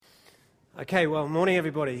Okay, well, morning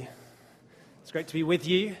everybody. It's great to be with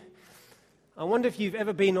you. I wonder if you've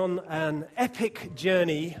ever been on an epic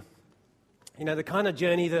journey, the kind of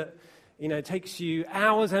journey that, takes you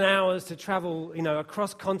hours and hours to travel,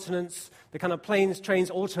 across continents, the kind of planes, trains,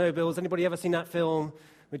 automobiles. Anybody ever seen that film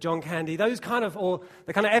with John Candy? Or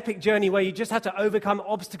the kind of epic journey where you just have to overcome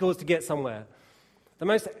obstacles to get somewhere. The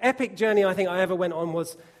most epic journey I think I ever went on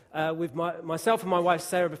was with myself and my wife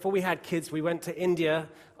Sarah. Before we had kids, we went to India.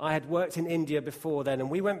 I had worked in India before then, and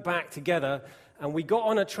we went back together, and we got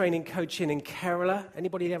on a train in Cochin in Kerala.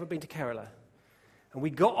 Anybody ever been to Kerala? And we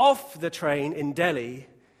got off the train in Delhi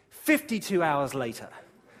 52 hours later.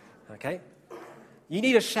 Okay? You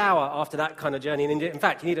need a shower after that kind of journey in India. In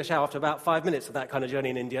fact, you need a shower after about 5 minutes of that kind of journey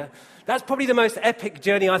in India. That's probably the most epic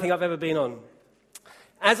journey I think I've ever been on.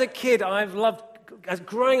 As a kid,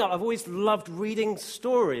 growing up, I've always loved reading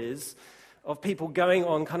stories of people going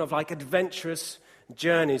on kind of like adventurous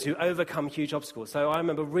journeys who overcome huge obstacles. So I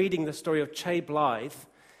remember reading the story of Chay Blythe. Have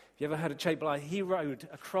you ever heard of Chay Blythe? He rowed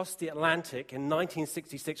across the Atlantic in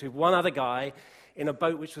 1966 with one other guy in a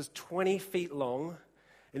boat which was 20 feet long.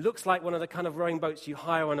 It looks like one of the kind of rowing boats you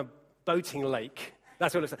hire on a boating lake.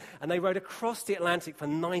 That's what it looks like. And they rowed across the Atlantic for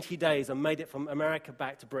 90 days and made it from America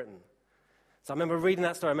back to Britain. So I remember reading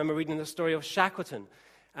that story. I remember reading the story of Shackleton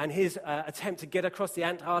and his attempt to get across the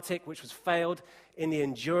Antarctic, which was failed, in the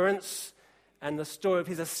Endurance, and the story of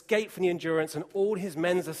his escape from the Endurance and all his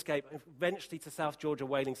men's escape eventually to South Georgia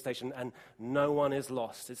Whaling Station, and no one is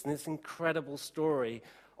lost. It's this incredible story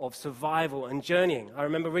of survival and journeying. I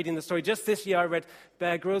remember reading the story. Just this year I read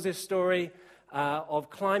Bear Grylls' story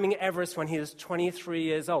of climbing Everest when he was 23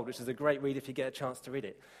 years old, which is a great read if you get a chance to read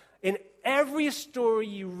it. In every story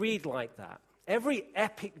you read like that, every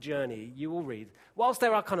epic journey you will read, whilst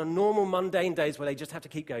there are kind of normal, mundane days where they just have to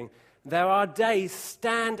keep going, there are days,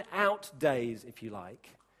 stand-out days, if you like,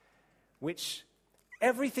 which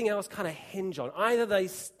everything else kind of hinge on. Either they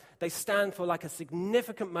stand for like a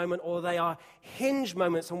significant moment, or they are hinge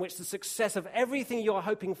moments on which the success of everything you're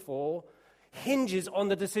hoping for hinges on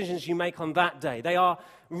the decisions you make on that day. They are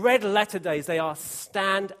red-letter days. They are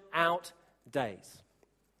stand-out days.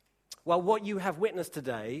 Well, what you have witnessed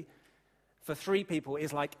today for three people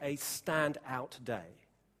is like a stand-out day.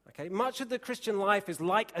 Okay? Much of the Christian life is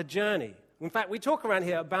like a journey. In fact, we talk around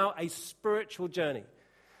here about a spiritual journey.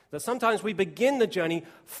 That sometimes we begin the journey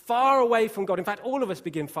far away from God. In fact, all of us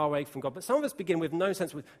begin far away from God, but some of us begin with no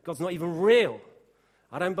sense of God's not even real.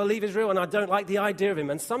 I don't believe he's real, and I don't like the idea of him.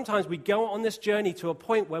 And sometimes we go on this journey to a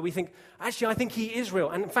point where we think, actually, I think he is real.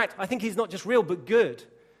 And in fact, I think he's not just real, but good.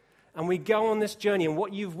 And we go on this journey, and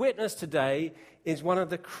what you've witnessed today is one of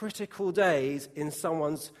the critical days in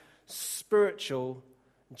someone's spiritual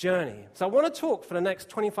journey. So I want to talk for the next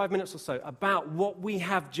 25 minutes or so about what we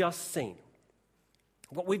have just seen.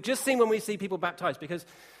 What we've just seen when we see people baptized, because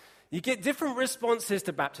you get different responses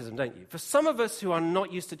to baptism, don't you? For some of us who are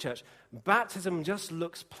not used to church, baptism just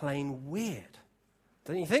looks plain weird,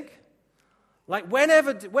 don't you think? Like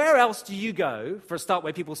where else do you go, for a start,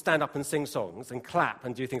 where people stand up and sing songs and clap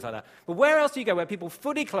and do things like that? But where else do you go where people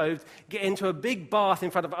fully clothed get into a big bath in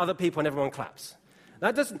front of other people and everyone claps?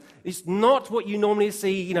 It's not what you normally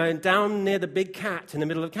see, down near the Big Cat in the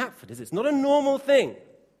middle of Catford, is it? It's not a normal thing.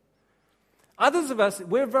 Others of us,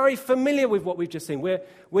 we're very familiar with what we've just seen.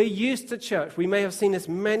 We're used to church. We may have seen this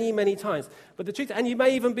many, many times. But the truth, and you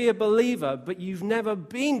may even be a believer, but you've never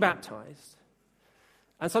been baptized.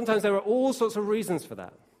 And sometimes there are all sorts of reasons for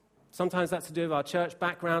that. Sometimes that's to do with our church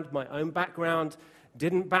background. My own background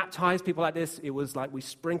didn't baptize people like this. It was like we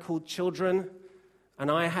sprinkled children. And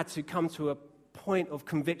I had to come to a point of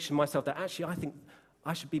conviction myself that actually I think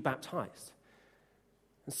I should be baptized.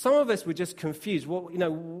 And some of us were just confused.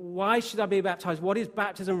 Why should I be baptized? What is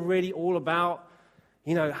baptism really all about?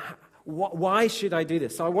 Why should I do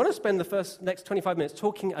this? So I want to spend the next 25 minutes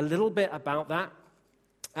talking a little bit about that.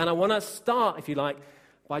 And I want to start, if you like,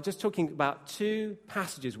 by just talking about two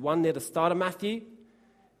passages, one near the start of Matthew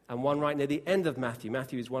and one right near the end of Matthew.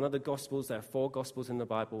 Matthew is one of the Gospels. There are 4 Gospels in the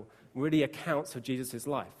Bible, really accounts of Jesus'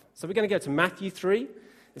 life. So we're going to go to Matthew 3.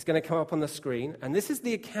 It's going to come up on the screen. And this is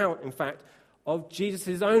the account, in fact, of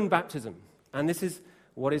Jesus' own baptism. And this is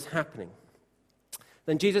what is happening.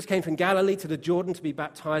 Then Jesus came from Galilee to the Jordan to be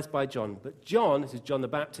baptized by John. But John, this is John the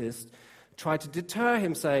Baptist, tried to deter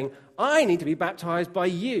him, saying, I need to be baptized by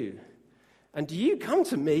you. And do you come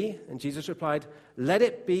to me? And Jesus replied, let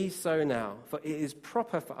it be so now, for it is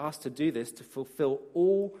proper for us to do this to fulfill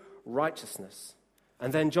all righteousness.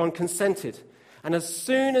 And then John consented. And as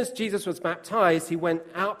soon as Jesus was baptized, he went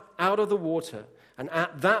out of the water. And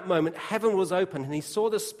at that moment, heaven was open, and he saw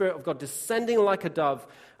the Spirit of God descending like a dove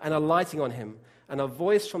and alighting on him. and a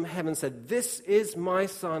voice from heaven said, "This is my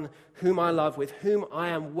Son, whom I love, with whom I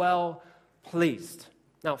am well pleased."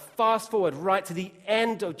 Now, fast forward right to the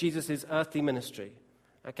end of Jesus' earthly ministry.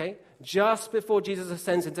 Okay? Just before Jesus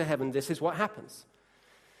ascends into heaven, this is what happens.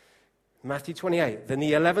 Matthew 28, "Then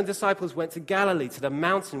the 11 disciples went to Galilee, to the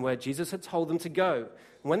mountain where Jesus had told them to go.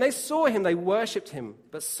 When they saw him, they worshipped him,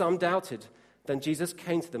 but some doubted. Then Jesus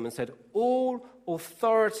came to them and said, 'All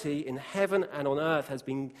authority in heaven and on earth has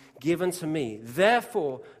been given to me.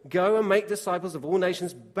 Therefore, go and make disciples of all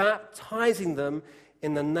nations, baptizing them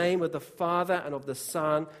in the name of the Father and of the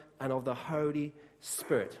Son and of the Holy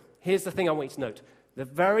Spirit.'" Here's the thing I want you to note. The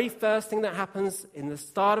very first thing that happens in the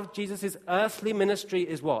start of Jesus' earthly ministry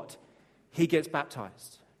is what? He gets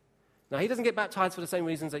baptized. Now, he doesn't get baptized for the same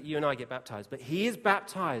reasons that you and I get baptized, but he is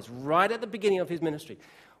baptized right at the beginning of his ministry.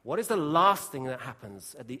 What is the last thing that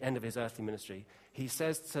happens at the end of his earthly ministry? He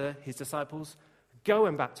says to his disciples, "Go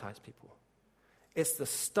and baptize people." It's the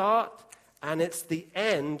start and it's the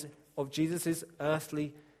end of Jesus'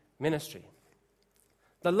 earthly ministry.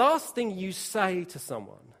 The last thing you say to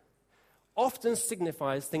someone often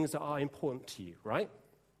signifies things that are important to you, right?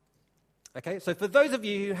 Okay, so for those of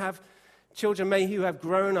you who have children, maybe who have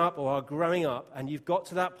grown up or are growing up, and you've got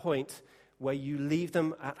to that point where you leave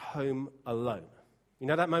them at home alone. You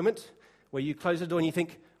know that moment where you close the door and you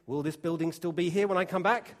think, will this building still be here when I come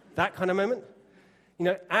back? That kind of moment. You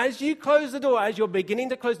know, as you close the door, as you're beginning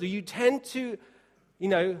to close the door, you tend to,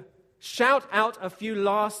 shout out a few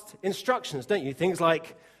last instructions, don't you? Things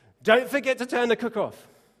like, don't forget to turn the cook off.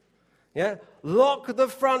 Yeah? Lock the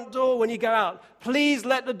front door when you go out. Please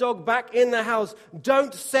let the dog back in the house.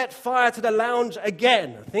 Don't set fire to the lounge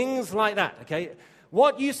again. Things like that, okay?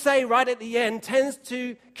 What you say right at the end tends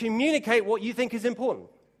to communicate what you think is important.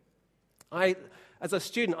 As a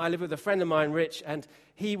student, I lived with a friend of mine, Rich, and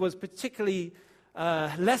he was particularly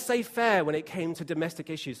laissez-faire when it came to domestic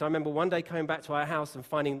issues. So I remember one day coming back to our house and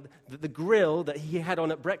finding that the grill that he had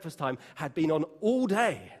on at breakfast time had been on all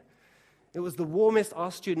day. It was the warmest our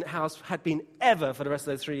student house had been ever for the rest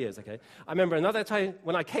of those 3 years, okay? I remember another time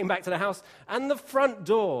when I came back to the house and the front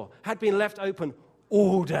door had been left open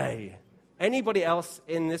all day. Anybody else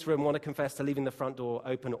in this room want to confess to leaving the front door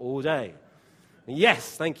open all day?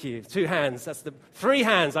 Yes, thank you. 2 hands. That's 3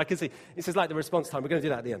 hands, I can see. This is like the response time. We're going to do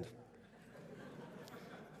that at the end.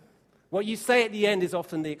 What you say at the end is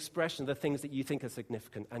often the expression of the things that you think are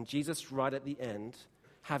significant. And Jesus, right at the end,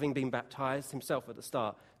 having been baptized himself at the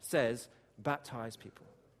start, says, baptize people.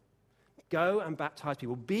 Go and baptize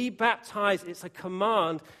people. Be baptized. It's a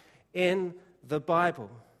command in the Bible.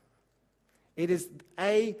 It is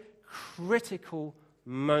a critical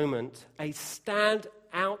moment, a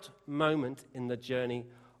stand-out moment in the journey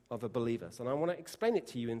of a believer. And I want to explain it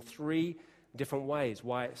to you in 3 different ways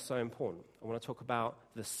why it's so important. I want to talk about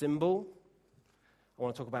the symbol, I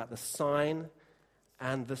want to talk about the sign,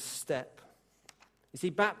 and the step. You see,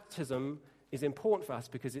 baptism is important for us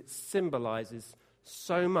because it symbolizes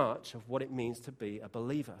so much of what it means to be a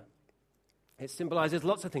believer. It symbolizes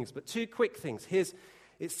lots of things, but 2 quick things.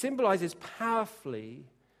 It symbolizes powerfully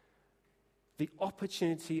the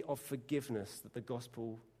opportunity of forgiveness that the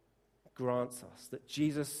gospel grants us, that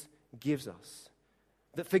Jesus gives us.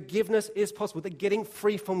 That forgiveness is possible, that getting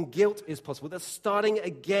free from guilt is possible, that starting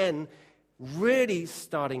again, really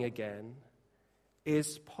starting again,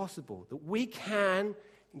 is possible, that we can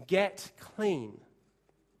get clean.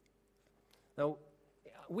 Now,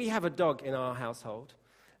 we have a dog in our household,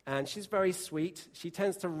 and she's very sweet. She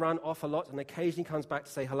tends to run off a lot and occasionally comes back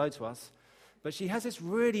to say hello to us. But she has this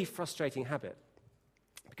really frustrating habit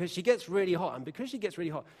because she gets really hot. And because she gets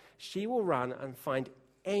really hot, she will run and find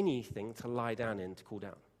anything to lie down in to cool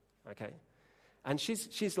down, okay? And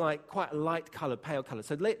she's like quite a light colored, pale colored.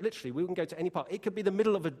 So literally, we can go to any part. It could be the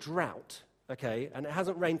middle of a drought, okay, and it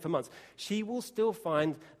hasn't rained for months. She will still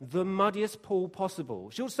find the muddiest pool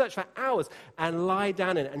possible. She'll search for hours and lie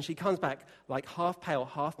down in it, and she comes back like half pale,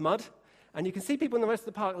 half mud. And you can see people in the rest of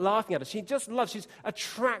the park laughing at her. She just loves, she's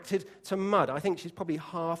attracted to mud. I think she's probably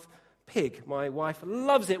half pig. My wife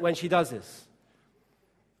loves it when she does this.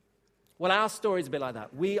 Well, our story is a bit like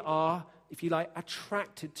that. We are, if you like,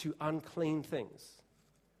 attracted to unclean things.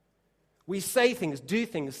 We say things, do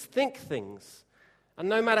things, think things. And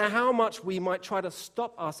no matter how much we might try to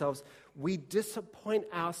stop ourselves, we disappoint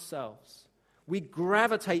ourselves. We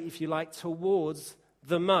gravitate, if you like, towards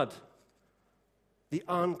the mud, the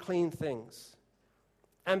unclean things.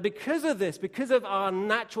 And because of this, because of our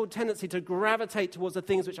natural tendency to gravitate towards the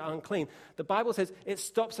things which are unclean, the Bible says it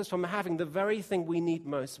stops us from having the very thing we need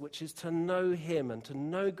most, which is to know Him and to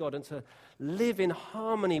know God and to live in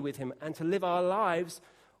harmony with Him and to live our lives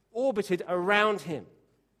orbited around Him.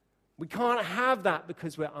 We can't have that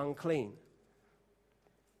because we're unclean.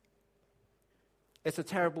 It's a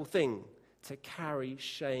terrible thing to carry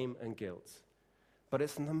shame and guilt. But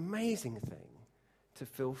it's an amazing thing to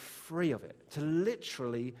feel free of it, to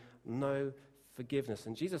literally know forgiveness.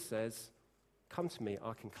 And Jesus says, come to me,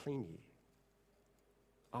 I can clean you.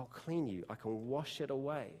 I'll clean you. I can wash it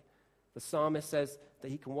away. The psalmist says that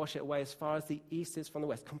he can wash it away as far as the east is from the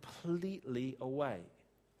west, completely away.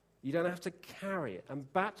 You don't have to carry it.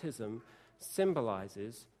 And baptism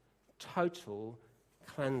symbolizes total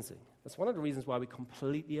cleansing. That's one of the reasons why we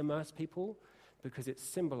completely immerse people, because it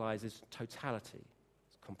symbolizes totality.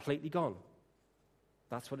 It's completely gone.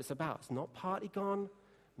 That's what it's about. It's not partly gone.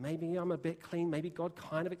 Maybe I'm a bit clean. Maybe God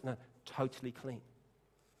kind of... No, totally clean.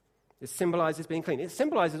 It symbolizes being clean. It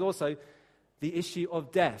symbolizes also the issue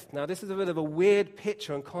of death. Now, this is a bit of a weird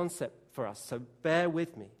picture and concept for us, so bear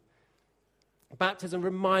with me. Baptism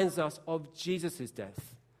reminds us of Jesus'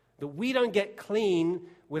 death, that we don't get clean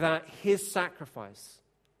without his sacrifice.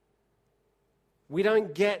 We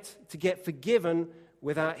don't get to get forgiven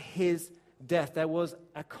without his death. There was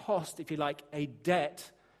a cost, if you like, a debt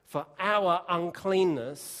for our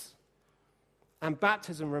uncleanness. And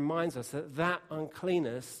baptism reminds us that that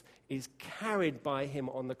uncleanness is carried by him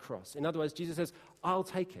on the cross. In other words, Jesus says, I'll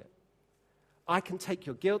take it. I can take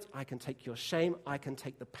your guilt. I can take your shame. I can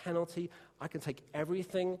take the penalty. I can take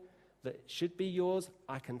everything that should be yours.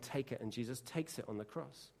 I can take it. And Jesus takes it on the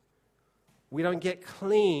cross. We don't get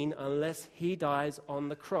clean unless he dies on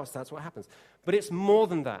the cross. That's what happens. But it's more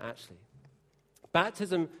than that, actually.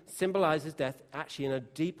 Baptism symbolizes death actually in a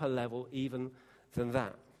deeper level even than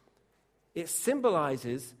that. It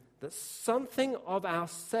symbolizes that something of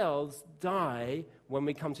ourselves die when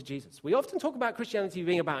we come to Jesus. We often talk about Christianity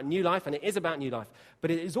being about new life, and it is about new life,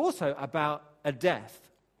 but it is also about a death.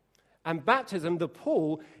 And baptism, the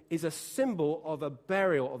pool, is a symbol of a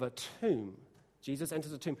burial, of a tomb. Jesus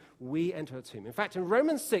enters a tomb. We enter a tomb. In fact, in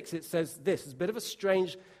Romans 6, it says this. It's a bit of a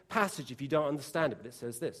strange passage if you don't understand it, but it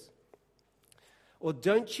says this. Or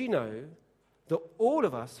don't you know that all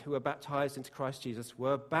of us who were baptized into Christ Jesus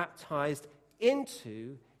were baptized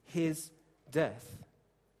into his death?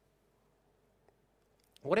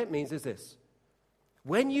 What it means is this.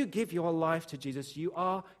 When you give your life to Jesus, you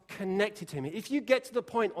are connected to him. If you get to the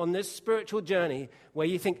point on this spiritual journey where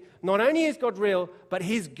you think, not only is God real, but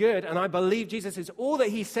he's good, and I believe Jesus is all that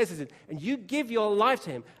he says is, and you give your life to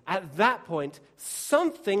him, at that point,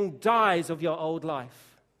 something dies of your old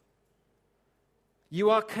life. You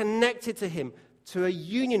are connected to him, to a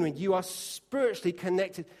union with. You are spiritually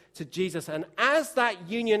connected to Jesus. And as that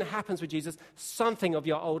union happens with Jesus, something of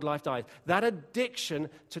your old life dies. That addiction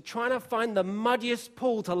to trying to find the muddiest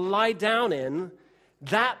pool to lie down in,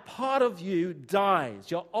 that part of you dies.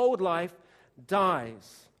 Your old life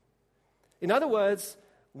dies. In other words,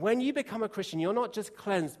 when you become a Christian, you're not just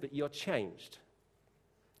cleansed, but you're changed.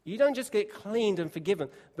 You don't just get cleaned and forgiven,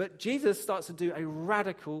 but Jesus starts to do a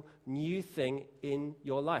radical new thing in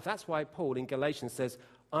your life. That's why Paul in Galatians says,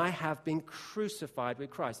 I have been crucified with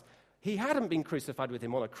Christ. He hadn't been crucified with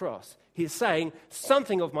him on a cross. He's saying,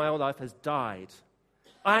 something of my old life has died.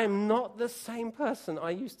 I am not the same person I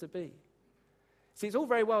used to be. See, it's all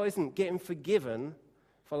very well, isn't it, getting forgiven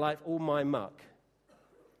for like all my muck.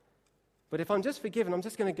 But if I'm just forgiven, I'm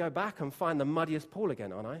just going to go back and find the muddiest pool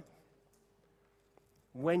again, aren't I?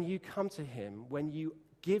 When you come to him, when you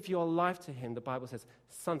give your life to him, the Bible says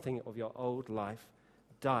something of your old life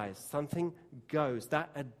dies. Something goes. That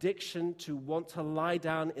addiction to want to lie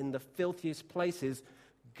down in the filthiest places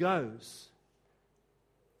goes.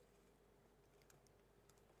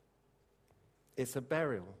 It's a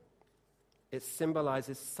burial. It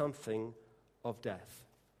symbolizes something of death.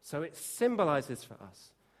 So it symbolizes for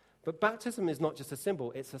us. But baptism is not just a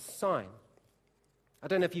symbol, it's a sign. I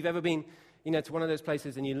don't know if you've ever been to one of those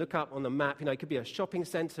places and you look up on the map, it could be a shopping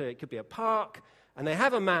center, it could be a park, and they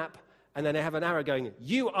have a map, and then they have an arrow going,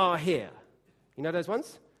 you are here. You know those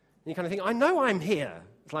ones? And you kind of think, I know I'm here.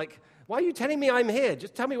 It's like, why are you telling me I'm here?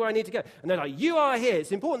 Just tell me where I need to go. And they're like, you are here.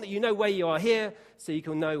 It's important that you know where you are here so you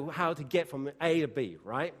can know how to get from A to B,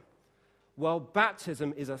 right? Well,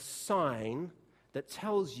 baptism is a sign that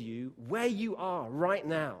tells you where you are right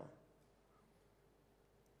now.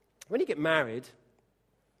 When you get married,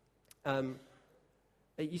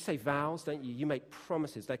 you say vows, don't you? You make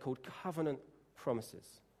promises. They're called covenant promises,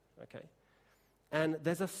 okay? And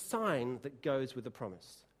there's a sign that goes with the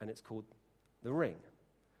promise, and it's called the ring.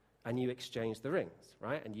 and you exchange the rings,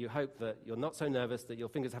 right? And you hope that you're not so nervous that your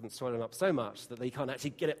fingers haven't swollen up so much that they can't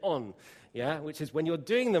actually get it on, yeah? Which is when you're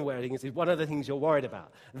doing the wedding, is one of the things you're worried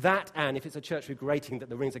about. That, and if it's a church with grating, that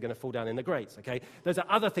the rings are going to fall down in the grates, okay? Those are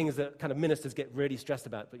other things that kind of ministers get really stressed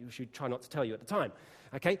about, but you should try not to tell you at the time,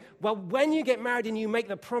 okay? Well, when you get married and you make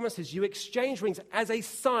the promises, you exchange rings as a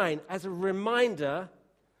sign, as a reminder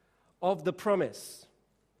of the promise.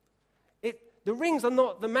 The rings are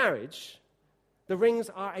not the marriage. The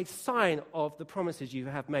rings are a sign of the promises you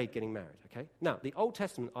have made getting married, okay? Now, the Old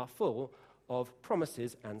Testament are full of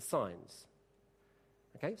promises and signs,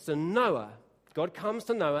 okay? So Noah, God comes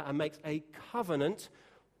to Noah and makes a covenant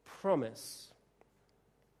promise.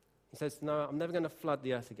 He says, Noah, I'm never going to flood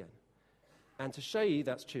the earth again. And to show you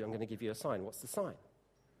that's true, I'm going to give you a sign. What's the sign?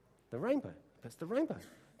 The rainbow. That's the rainbow.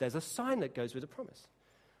 There's a sign that goes with the promise.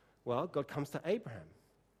 Well, God comes to Abraham.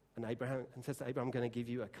 And Abraham says to Abraham, I'm going to give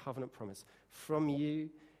you a covenant promise. From you,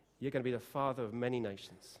 you're going to be the father of many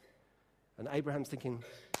nations. And Abraham's thinking,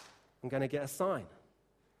 I'm going to get a sign.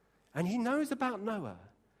 And he knows about Noah.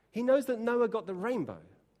 He knows that Noah got the rainbow,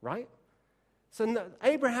 right? So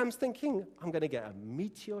Abraham's thinking, I'm going to get a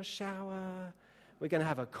meteor shower. We're going to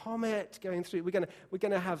have a comet going through. We're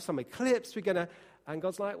going to have some eclipse. And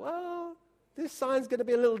God's like, well, this sign's going to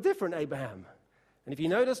be a little different, Abraham. And if you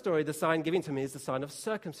know the story, the sign given to me is the sign of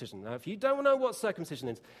circumcision. Now, if you don't know what circumcision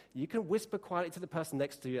is, you can whisper quietly to the person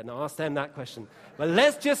next to you and ask them that question. But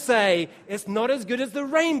let's just say it's not as good as the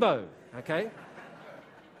rainbow, okay?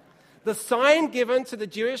 The sign given to the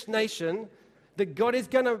Jewish nation that God is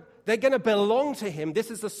they're going to belong to him.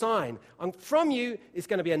 This is the sign. And from you is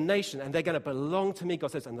going to be a nation, and they're going to belong to me,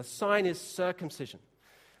 God says. And the sign is circumcision.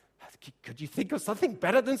 Could you think of something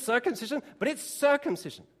better than circumcision? But it's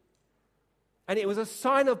circumcision. And it was a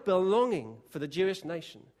sign of belonging for the Jewish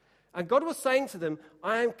nation. And God was saying to them,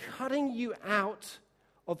 I am cutting you out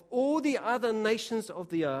of all the other nations of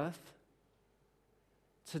the earth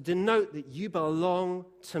to denote that you belong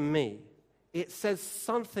to me. It says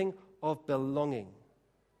something of belonging.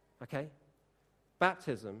 Okay?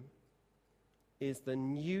 Baptism is the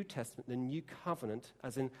New Testament, the new covenant,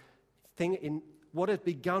 as in what has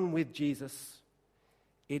begun with Jesus.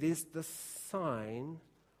 It is the sign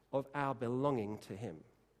of our belonging to him.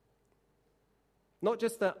 Not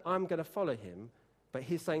just that I'm going to follow him, but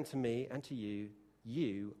he's saying to me and to you,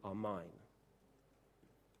 you are mine.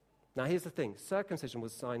 Now here's the thing. Circumcision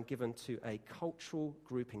was a sign given to a cultural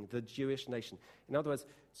grouping, the Jewish nation. In other words,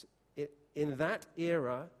 in that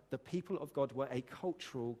era, the people of God were a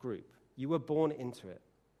cultural group. You were born into it.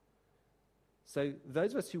 So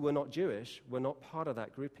those of us who were not Jewish were not part of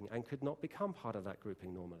that grouping and could not become part of that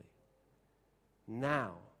grouping normally.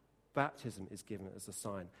 Now, baptism is given as a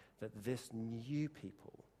sign that this new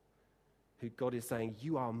people, who God is saying,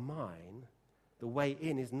 you are mine, the way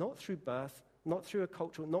in is not through birth, not through a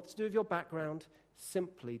cultural, not to do with your background,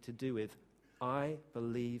 simply to do with, I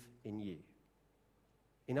believe in you.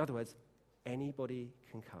 In other words, anybody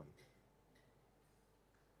can come.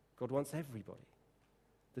 God wants everybody.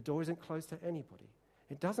 The door isn't closed to anybody.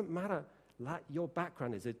 It doesn't matter what your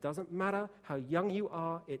background is. It doesn't matter how young you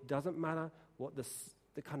are. It doesn't matter what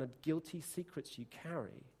the kind of guilty secrets you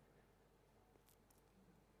carry.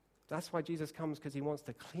 That's why Jesus comes, because he wants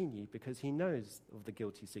to clean you, because he knows of the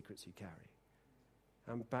guilty secrets you carry.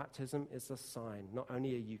 And baptism is a sign. Not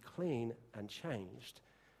only are you clean and changed,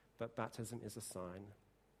 but baptism is a sign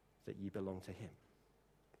that you belong to him.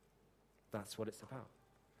 That's what it's about.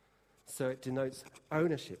 So it denotes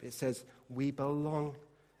ownership. It says we belong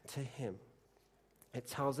to him. It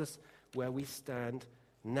tells us where we stand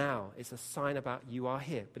now. It's a sign about you are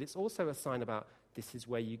here, but it's also a sign about this is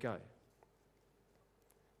where you go.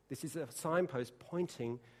 This is a signpost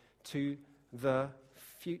pointing to the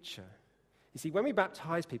future. You see, when we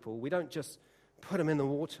baptize people, we don't just put them in the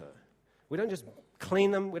water. We don't just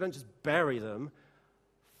clean them. We don't just bury them.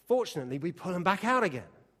 Fortunately, we pull them back out again.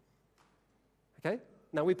 Okay?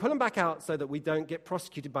 Now, we pull them back out so that we don't get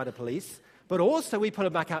prosecuted by the police, but also we pull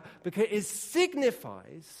them back out because it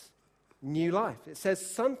signifies new life. It says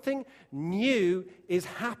something new is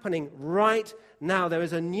happening right now. There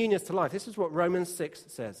is a newness to life. This is what Romans 6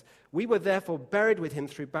 says. We were therefore buried with him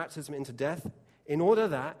through baptism into death, in order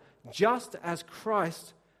that, just as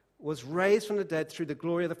Christ was raised from the dead through the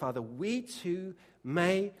glory of the Father, we too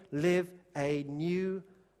may live a new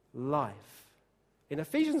life. In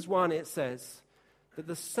Ephesians 1, it says that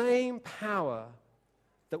the same power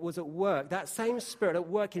that was at work, that same Spirit at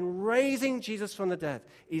work in raising Jesus from the dead,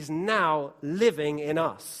 is now living in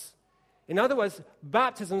us. In other words,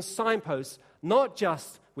 baptism signposts not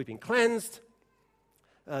just we've been cleansed,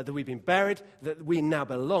 that we've been buried, that we now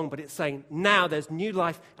belong, but it's saying now there's new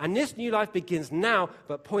life, and this new life begins now,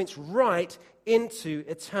 but points right into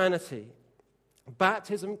eternity.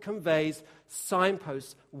 Baptism conveys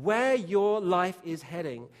signposts where your life is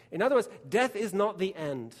heading. In other words, death is not the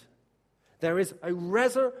end. There is a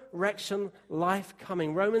resurrection life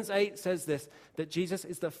coming. Romans 8 says this, that Jesus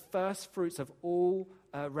is the first fruits of all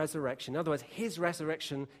resurrection. In other words, his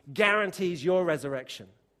resurrection guarantees your resurrection.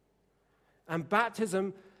 And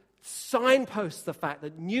baptism signposts the fact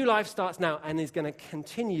that new life starts now and is going to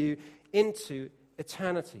continue into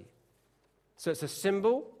eternity. So it's a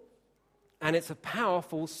symbol and it's a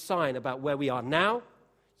powerful sign about where we are now.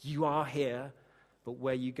 You are here, but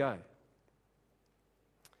where you go.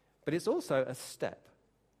 But it's also a step.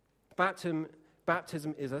 Baptism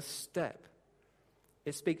is a step.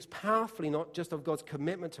 It speaks powerfully not just of God's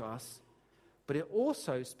commitment to us, but it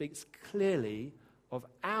also speaks clearly of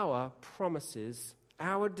our promises,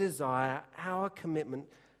 our desire, our commitment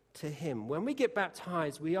to him. When we get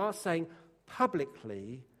baptized, we are saying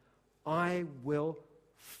publicly, I will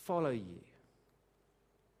follow you.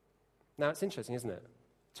 Now, it's interesting, isn't it?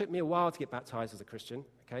 It took me a while to get baptized as a Christian,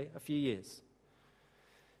 okay, a few years.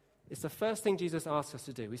 It's the first thing Jesus asks us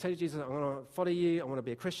to do. We say to Jesus, I'm going to follow you, I want to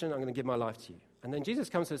be a Christian, I'm going to give my life to you. And then Jesus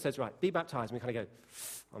comes to us and says, right, be baptized. And we kind of go,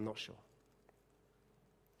 I'm not sure.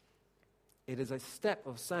 It is a step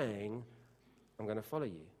of saying, I'm going to follow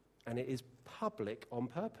you. And it is public on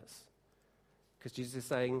purpose. Because Jesus is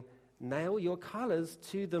saying, nail your colors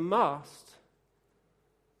to the mast.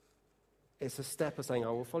 It's a step of saying, I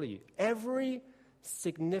will follow you. Every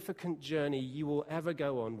significant journey you will ever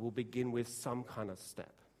go on will begin with some kind of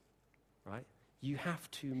step. Right? You have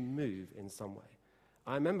to move in some way.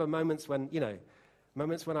 I remember moments when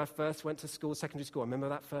I first went to school, secondary school. I remember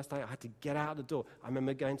that first day I had to get out the door. I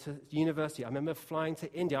remember going to university. I remember flying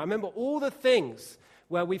to India. I remember all the things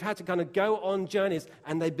where we've had to kind of go on journeys,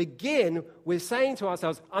 and they begin with saying to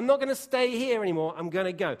ourselves, I'm not going to stay here anymore. I'm going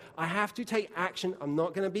to go. I have to take action. I'm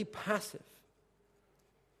not going to be passive.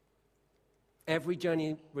 Every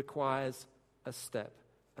journey requires a step,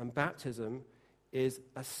 and baptism is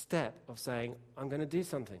a step of saying, I'm going to do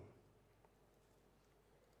something.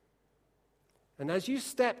 And as you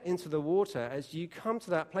step into the water, as you come to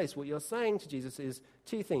that place, what you're saying to Jesus is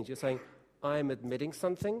two things. You're saying, I am admitting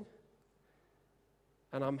something,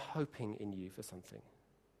 and I'm hoping in you for something.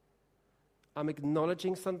 I'm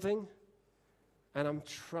acknowledging something, and I'm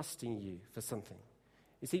trusting you for something.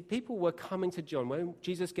 You see, people were coming to John. When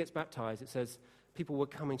Jesus gets baptized, it says people were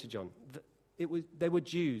coming to John. They were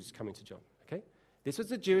Jews coming to John, okay? This was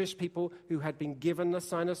the Jewish people who had been given the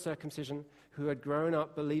sign of circumcision, who had grown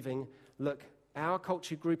up believing, look, our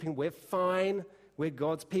culture grouping, we're fine, we're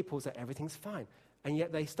God's people, so everything's fine. And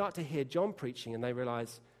yet they start to hear John preaching and they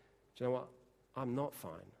realize, do you know what? I'm not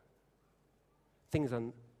fine. Things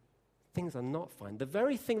are not fine. The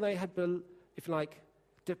very thing they had,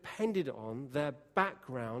 depended on, their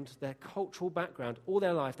background, their cultural background, all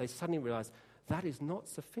their life, they suddenly realized, that is not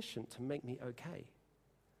sufficient to make me okay.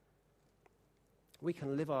 We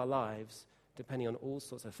can live our lives depending on all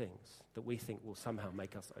sorts of things that we think will somehow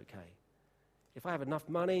make us okay. If I have enough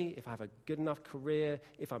money, if I have a good enough career,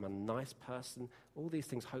 if I'm a nice person, all these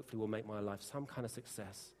things hopefully will make my life some kind of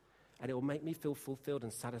success. And it will make me feel fulfilled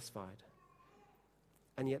and satisfied.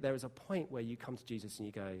 And yet there is a point where you come to Jesus and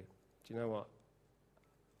you go, do you know what?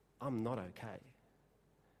 I'm not okay.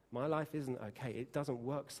 My life isn't okay. It doesn't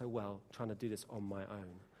work so well trying to do this on my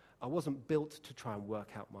own. I wasn't built to try and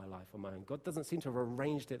work out my life on my own. God doesn't seem to have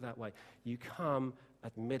arranged it that way. You come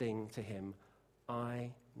admitting to him,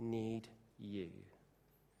 I need you.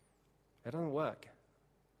 It doesn't work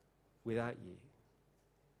without you.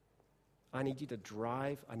 I need you to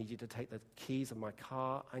drive. I need you to take the keys of my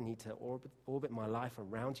car. I need to orbit my life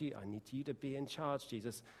around you. I need you to be in charge,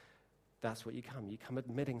 Jesus. That's what you come. You come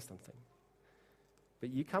admitting something.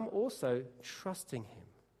 But you come also trusting him.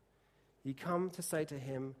 You come to say to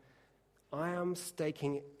him, I am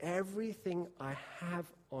staking everything I have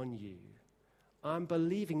on you. I'm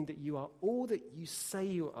believing that you are all that you say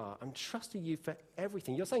you are. I'm trusting you for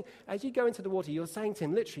everything. You're saying, as you go into the water, you're saying to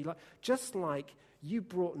him literally, just like you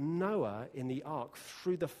brought Noah in the ark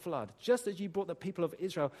through the flood, just as you brought the people of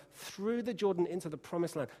Israel through the Jordan into the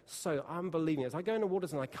promised land, so I'm believing. As I go in the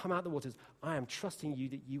waters and I come out the waters, I am trusting you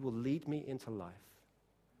that you will lead me into life.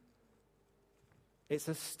 It's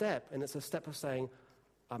a step, and it's a step of saying,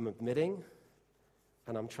 I'm admitting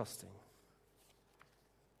and I'm trusting.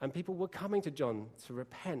 And people were coming to John to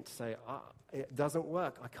repent, say, it doesn't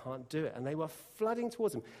work, I can't do it. And they were flooding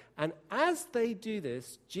towards him. And as they do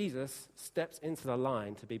this, Jesus steps into the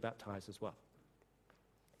line to be baptized as well.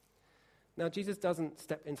 Now, Jesus doesn't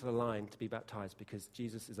step into the line to be baptized because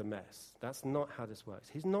Jesus is a mess. That's not how this works.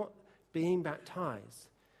 He's not being baptized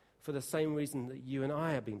for the same reason that you and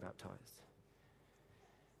I are being baptized.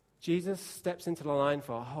 Jesus steps into the line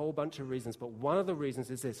for a whole bunch of reasons, but one of the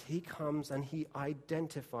reasons is this: he comes and he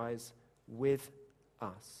identifies with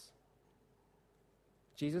us.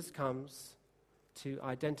 Jesus comes to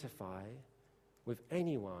identify with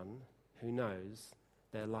anyone who knows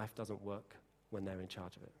their life doesn't work when they're in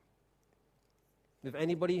charge of it. With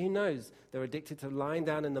anybody who knows they're addicted to lying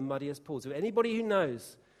down in the muddiest pools. With anybody who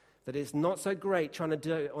knows that it's not so great trying to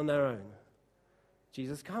do it on their own.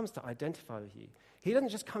 Jesus comes to identify with you. He doesn't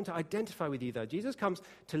just come to identify with you, though. Jesus comes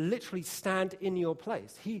to literally stand in your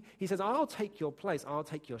place. He says, I'll take your place. I'll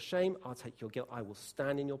take your shame. I'll take your guilt. I will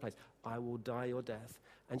stand in your place. I will die your death.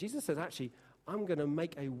 And Jesus says, actually, I'm going to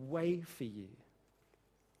make a way for you.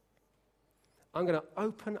 I'm going to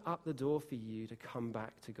open up the door for you to come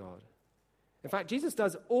back to God. In fact, Jesus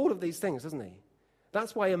does all of these things, doesn't he?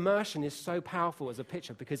 That's why immersion is so powerful as a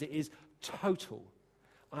picture, because it is total.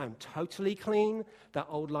 I am totally clean. That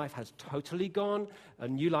old life has totally gone. A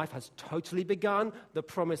new life has totally begun. The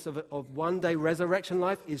promise of one day resurrection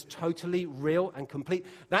life is totally real and complete.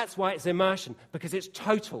 That's why it's immersion, because it's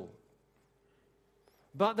total.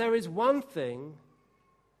 But there is one thing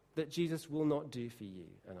that Jesus will not do for you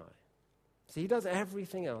and I. See, he does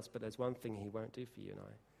everything else, but there's one thing he won't do for you and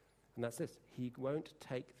I. And that's this: he won't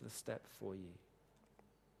take the step for you.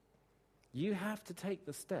 You have to take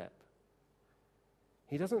the step.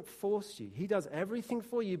 He doesn't force you. He does everything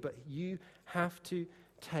for you, but you have to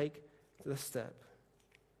take the step.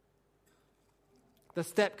 The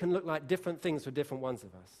step can look like different things for different ones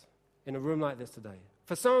of us in a room like this today.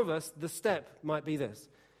 For some of us, the step might be this.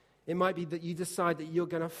 It might be that you decide that you're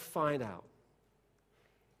going to find out.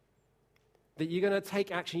 That you're going to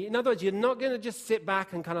take action. In other words, you're not going to just sit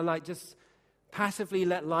back and kind of like just passively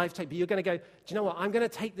let life take, but you're going to go, do you know what? I'm going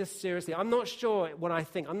to take this seriously. I'm not sure what I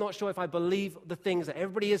think. I'm not sure if I believe the things that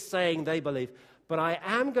everybody is saying they believe, but I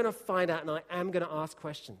am going to find out and I am going to ask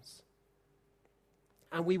questions.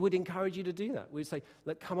 And we would encourage you to do that. We'd say,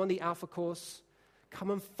 look, come on the Alpha course.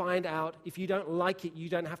 Come and find out. If you don't like it, you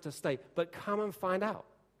don't have to stay, but come and find out.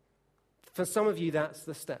 For some of you, that's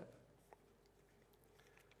the step.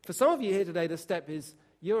 For some of you here today, the step is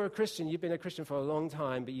you're a Christian, you've been a Christian for a long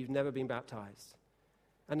time, but you've never been baptized.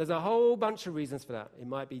 And there's a whole bunch of reasons for that. It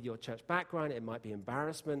might be your church background, it might be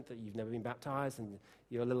embarrassment that you've never been baptized and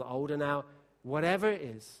you're a little older now, whatever it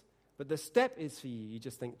is. But the step is for you. You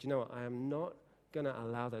just think, do you know what? I am not going to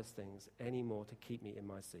allow those things anymore to keep me in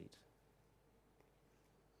my seat.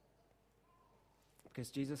 Because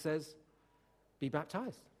Jesus says, be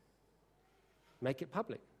baptized. Make it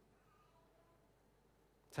public.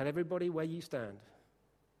 Tell everybody where you stand.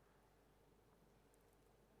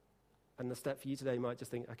 And the step for you today might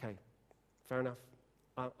just think, okay, fair enough.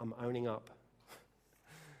 I'm owning up.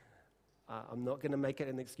 I'm not going to make it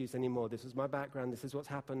an excuse anymore. This is my background. This is what's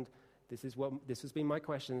happened. This has been my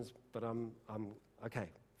questions. But I'm okay.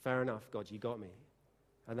 Fair enough, God, you got me.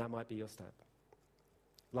 And that might be your step.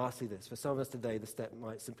 Lastly, this. For some of us today, the step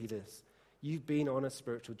might simply be this. You've been on a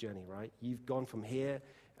spiritual journey, right? You've gone from here,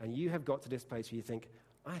 and you have got to this place where you think,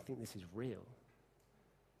 I think this is real.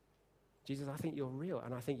 Jesus, I think you're real,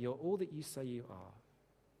 and I think you're all that you say you are.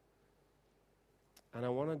 And I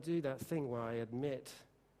want to do that thing where I admit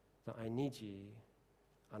that I need you,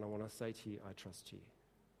 and I want to say to you, I trust you.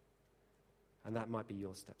 And that might be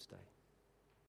your step today.